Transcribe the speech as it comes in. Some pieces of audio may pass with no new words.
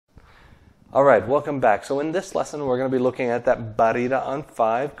All right, welcome back. So in this lesson, we're going to be looking at that barrida on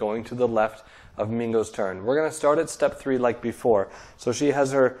 5, going to the left of Mingo's turn. We're going to start at step 3 like before. So she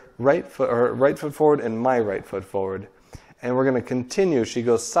has her right foot forward and my right foot forward. And we're going to continue. She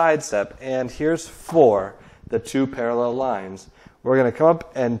goes side step, and here's 4, the 2 parallel lines. We're going to come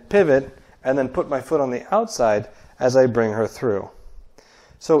up and pivot, and then put my foot on the outside as I bring her through.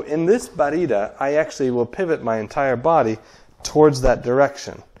 So in this barrida, I actually will pivot my entire body towards that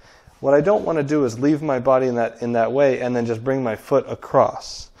direction. What I don't want to do is leave my body in that way and then just bring my foot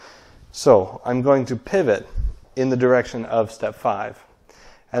across. So I'm going to pivot in the direction of step 5.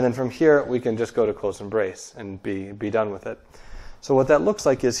 And then from here, we can just go to close embrace and be done with it. So what that looks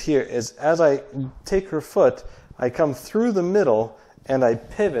like is here is as I take her foot, I come through the middle and I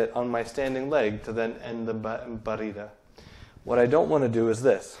pivot on my standing leg to then end the barrida. What I don't want to do is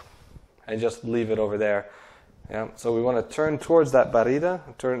this. I just leave it over there. Yeah, so we want to turn towards that barrida,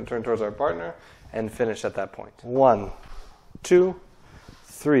 turn towards our partner, and finish at that point. 1, 2,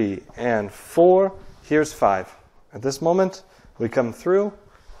 3, and 4. Here's 5. At this moment, we come through,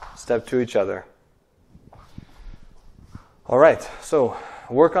 step to each other. All right, so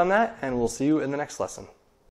work on that, and we'll see you in the next lesson.